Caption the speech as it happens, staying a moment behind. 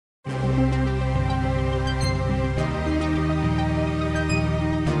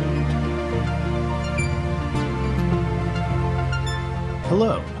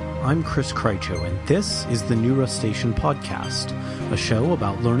Hello, I'm Chris Krycho, and this is the New Rust Station podcast, a show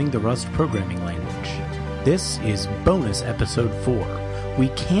about learning the Rust programming language. This is bonus episode 4. We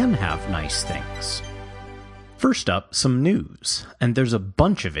can have nice things. First up, some news, and there's a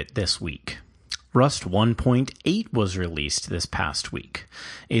bunch of it this week. Rust 1.8 was released this past week.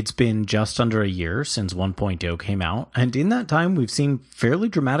 It's been just under a year since 1.0 came out, and in that time we've seen fairly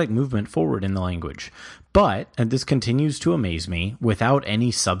dramatic movement forward in the language. But, and this continues to amaze me, without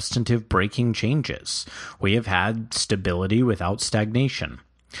any substantive breaking changes. We have had stability without stagnation.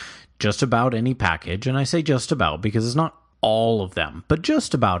 Just about any package, and I say just about because it's not all of them, but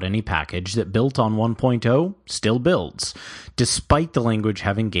just about any package that built on 1.0 still builds, despite the language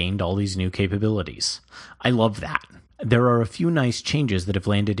having gained all these new capabilities. I love that. There are a few nice changes that have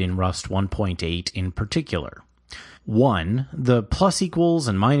landed in Rust 1.8 in particular. One, the plus equals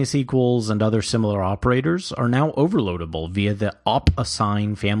and minus equals and other similar operators are now overloadable via the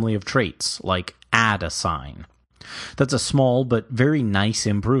op-assign family of traits, like add assign. That's a small but very nice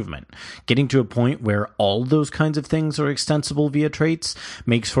improvement. Getting to a point where all those kinds of things are extensible via traits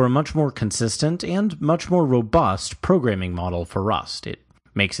makes for a much more consistent and much more robust programming model for Rust. It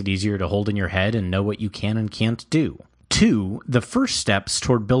makes it easier to hold in your head and know what you can and can't do. 2, the first steps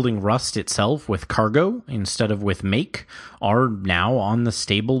toward building Rust itself with cargo instead of with make are now on the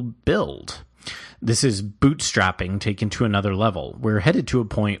stable build. This is bootstrapping taken to another level. We're headed to a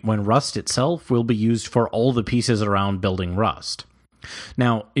point when Rust itself will be used for all the pieces around building Rust.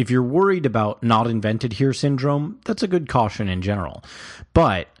 Now, if you're worried about not invented here syndrome, that's a good caution in general.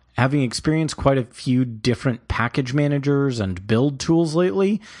 But having experienced quite a few different package managers and build tools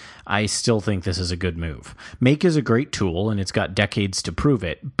lately, I still think this is a good move. Make is a great tool, and it's got decades to prove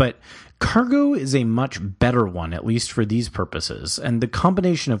it, but Cargo is a much better one, at least for these purposes, and the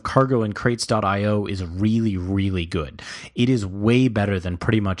combination of Cargo and Crates.io is really, really good. It is way better than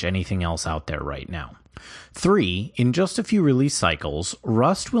pretty much anything else out there right now. 3, in just a few release cycles,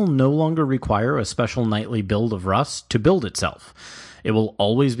 Rust will no longer require a special nightly build of Rust to build itself. It will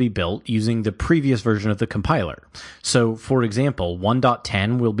always be built using the previous version of the compiler. So, for example,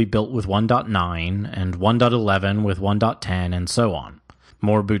 1.10 will be built with 1.9, and 1.11 with 1.10, and so on.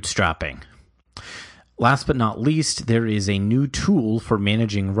 More bootstrapping. Last but not least, there is a new tool for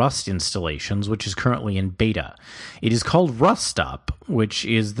managing Rust installations, which is currently in beta. It is called RustUp, which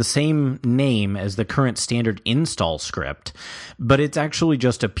is the same name as the current standard install script, but it's actually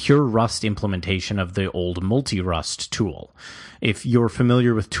just a pure Rust implementation of the old multi-Rust tool. If you're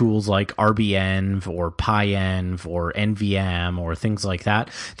familiar with tools like RBEnv or PyEnv or NVM or things like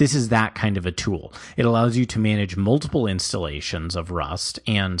that, this is that kind of a tool. It allows you to manage multiple installations of Rust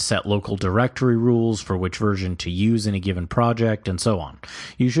and set local directory rules for which version to use in a given project and so on.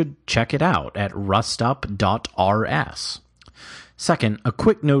 You should check it out at rustup.rs. Second, a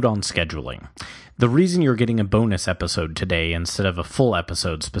quick note on scheduling. The reason you're getting a bonus episode today instead of a full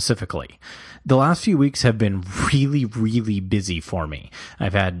episode specifically. The last few weeks have been really, really busy for me.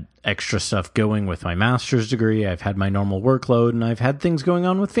 I've had extra stuff going with my master's degree, I've had my normal workload, and I've had things going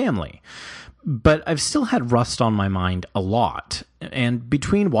on with family. But I've still had Rust on my mind a lot, and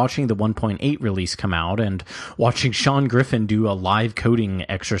between watching the 1.8 release come out and watching Sean Griffin do a live coding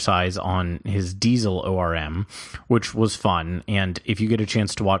exercise on his Diesel ORM, which was fun, and if you get a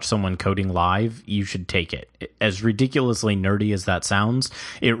chance to watch someone coding live, you should take it. As ridiculously nerdy as that sounds,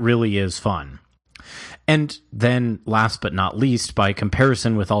 it really is fun. And then, last but not least, by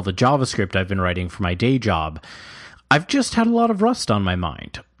comparison with all the JavaScript I've been writing for my day job, I've just had a lot of Rust on my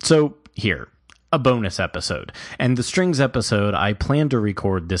mind. So, here, a bonus episode. And the strings episode I plan to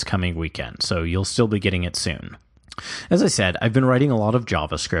record this coming weekend, so you'll still be getting it soon. As I said, I've been writing a lot of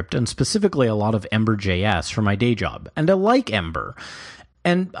JavaScript, and specifically a lot of Ember.js for my day job. And I like Ember.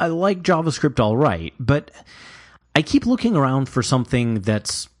 And I like JavaScript all right, but I keep looking around for something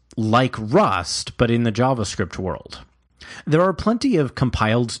that's like Rust, but in the JavaScript world. There are plenty of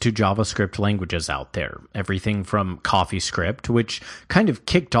compiled to JavaScript languages out there, everything from CoffeeScript, which kind of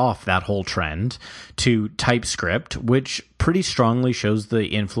kicked off that whole trend, to TypeScript, which pretty strongly shows the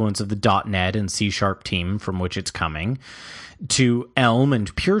influence of the .NET and C# team from which it's coming, to Elm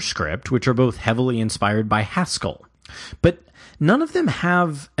and PureScript, which are both heavily inspired by Haskell. But none of them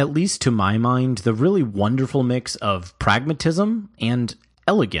have, at least to my mind, the really wonderful mix of pragmatism and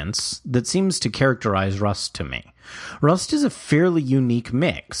elegance that seems to characterize Rust to me. Rust is a fairly unique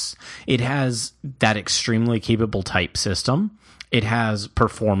mix. It has that extremely capable type system, it has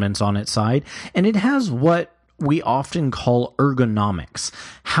performance on its side, and it has what we often call ergonomics,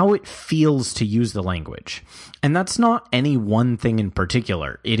 how it feels to use the language. And that's not any one thing in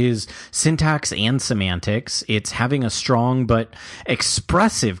particular. It is syntax and semantics. It's having a strong but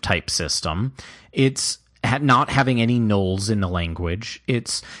expressive type system. It's not having any nulls in the language.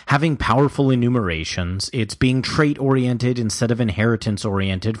 It's having powerful enumerations. It's being trait-oriented instead of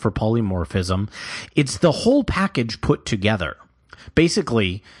inheritance-oriented for polymorphism. It's the whole package put together.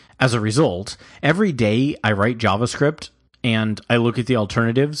 Basically, as a result, every day I write JavaScript and I look at the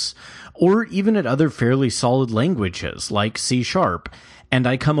alternatives, or even at other fairly solid languages like C#, and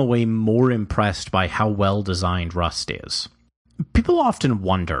I come away more impressed by how well designed Rust is. People often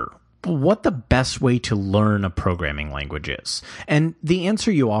wonder what the best way to learn a programming language is, and the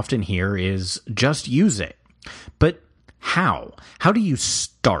answer you often hear is just use it. But how? How do you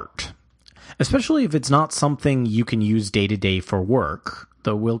start? Especially if it's not something you can use day to day for work,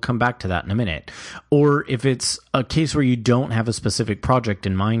 though we'll come back to that in a minute, or if it's a case where you don't have a specific project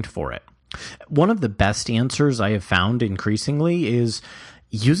in mind for it. One of the best answers I have found increasingly is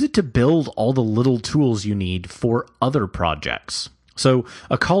use it to build all the little tools you need for other projects. So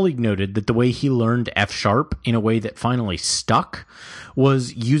a colleague noted that the way he learned F# in a way that finally stuck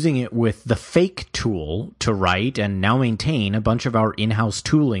was using it with the Fake tool to write and now maintain a bunch of our in-house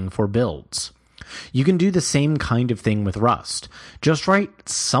tooling for builds. You can do the same kind of thing with Rust. Just write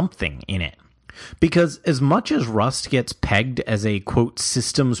something in it. Because as much as Rust gets pegged as a, quote,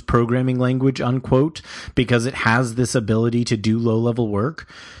 systems programming language, unquote, because it has this ability to do low-level work,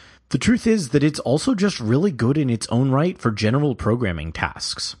 the truth is that it's also just really good in its own right for general programming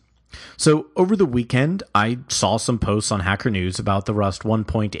tasks. So over the weekend, I saw some posts on Hacker News about the Rust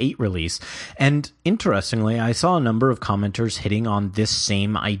 1.8 release, and interestingly, I saw a number of commenters hitting on this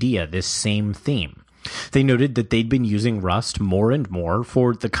same idea, this same theme. They noted that they'd been using Rust more and more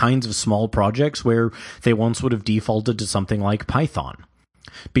for the kinds of small projects where they once would have defaulted to something like Python.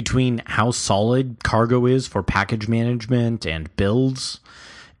 Between how solid Cargo is for package management and builds,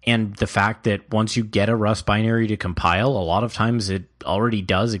 and the fact that once you get a Rust binary to compile, a lot of times it already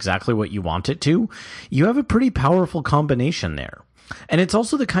does exactly what you want it to, you have a pretty powerful combination there. And it's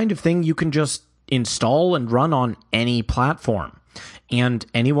also the kind of thing you can just install and run on any platform. And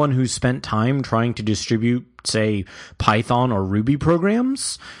anyone who's spent time trying to distribute, say, Python or Ruby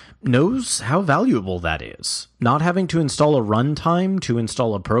programs knows how valuable that is. Not having to install a runtime to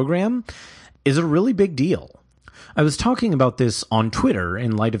install a program is a really big deal. I was talking about this on Twitter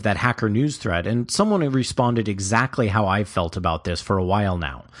in light of that Hacker News thread, and someone responded exactly how I've felt about this for a while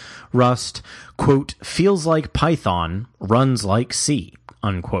now. Rust, quote, feels like Python, runs like C,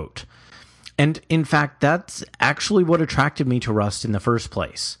 unquote. And in fact, that's actually what attracted me to Rust in the first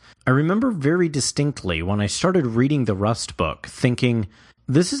place. I remember very distinctly when I started reading the Rust book, thinking,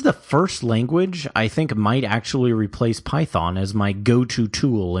 this is the first language I think might actually replace Python as my go-to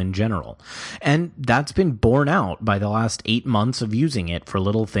tool in general. And that's been borne out by the last 8 months of using it for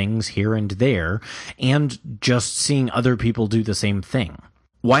little things here and there, and just seeing other people do the same thing.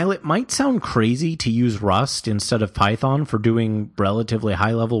 While it might sound crazy to use Rust instead of Python for doing relatively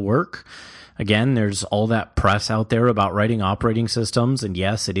high-level work, again, there's all that press out there about writing operating systems, and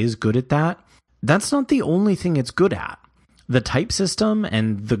yes, it is good at that. That's not the only thing it's good at. The type system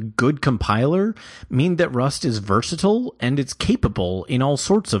and the good compiler mean that Rust is versatile and it's capable in all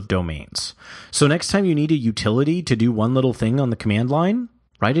sorts of domains. So next time you need a utility to do one little thing on the command line,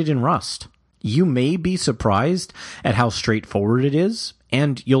 write it in Rust. You may be surprised at how straightforward it is,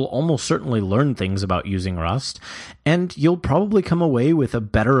 and you'll almost certainly learn things about using Rust, and you'll probably come away with a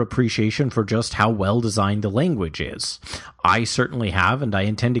better appreciation for just how well designed the language is. I certainly have, and I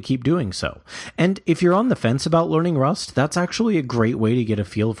intend to keep doing so. And if you're on the fence about learning Rust, that's actually a great way to get a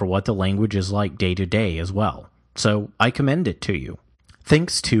feel for what the language is like day to day as well. So I commend it to you.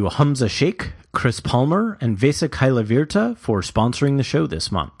 Thanks to Hamza Sheikh, Chris Palmer, and Vesa Kailavirta for sponsoring the show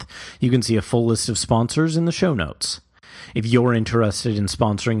this month. You can see a full list of sponsors in the show notes. If you're interested in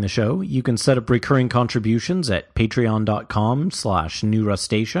sponsoring the show, you can set up recurring contributions at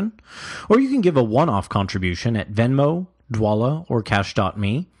patreon.com/newrustation, or you can give a one-off contribution at Venmo, Dwala, or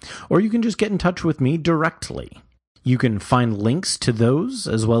Cash.me, or you can just get in touch with me directly. You can find links to those,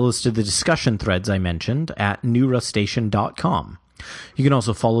 as well as to the discussion threads I mentioned, at newrustation.com. You can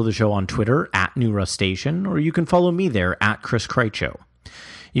also follow the show on Twitter at newrustation, or you can follow me there at Chris Krycho.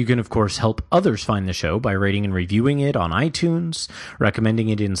 You can, of course, help others find the show by rating and reviewing it on iTunes, recommending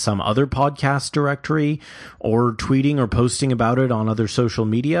it in some other podcast directory, or tweeting or posting about it on other social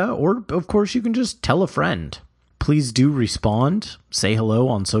media, or, of course, you can just tell a friend. Please do respond, say hello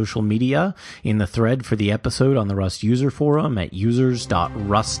on social media, in the thread for the episode on the Rust user forum at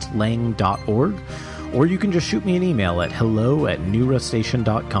users.rustlang.org, or you can just shoot me an email at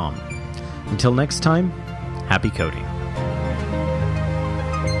hello@newrustation.com. Until next time, happy coding.